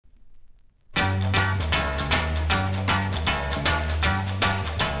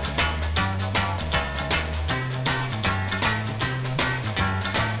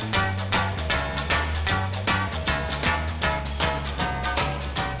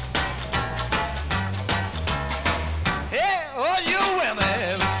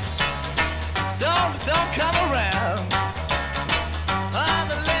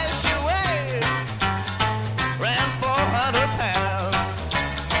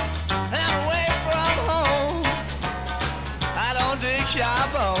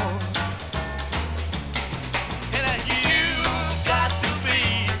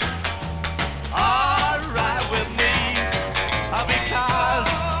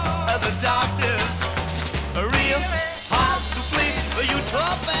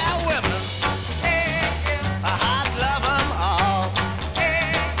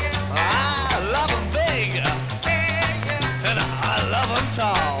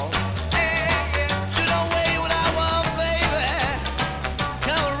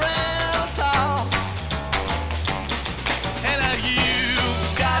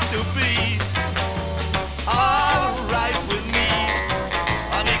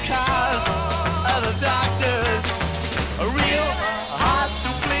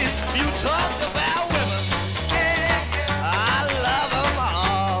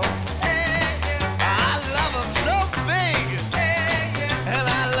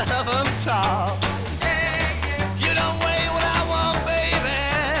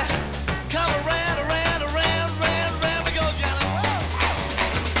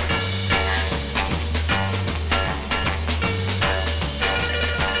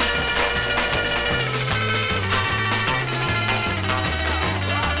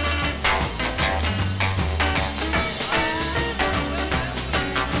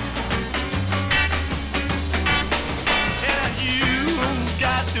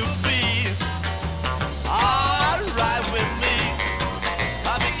to be alright with me.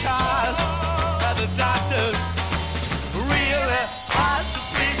 Because the doctors really are to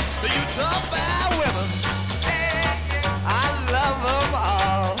please. You talk about women, I love them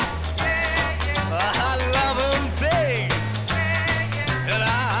all. I love them big, and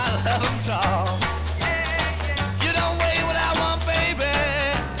I love them tall.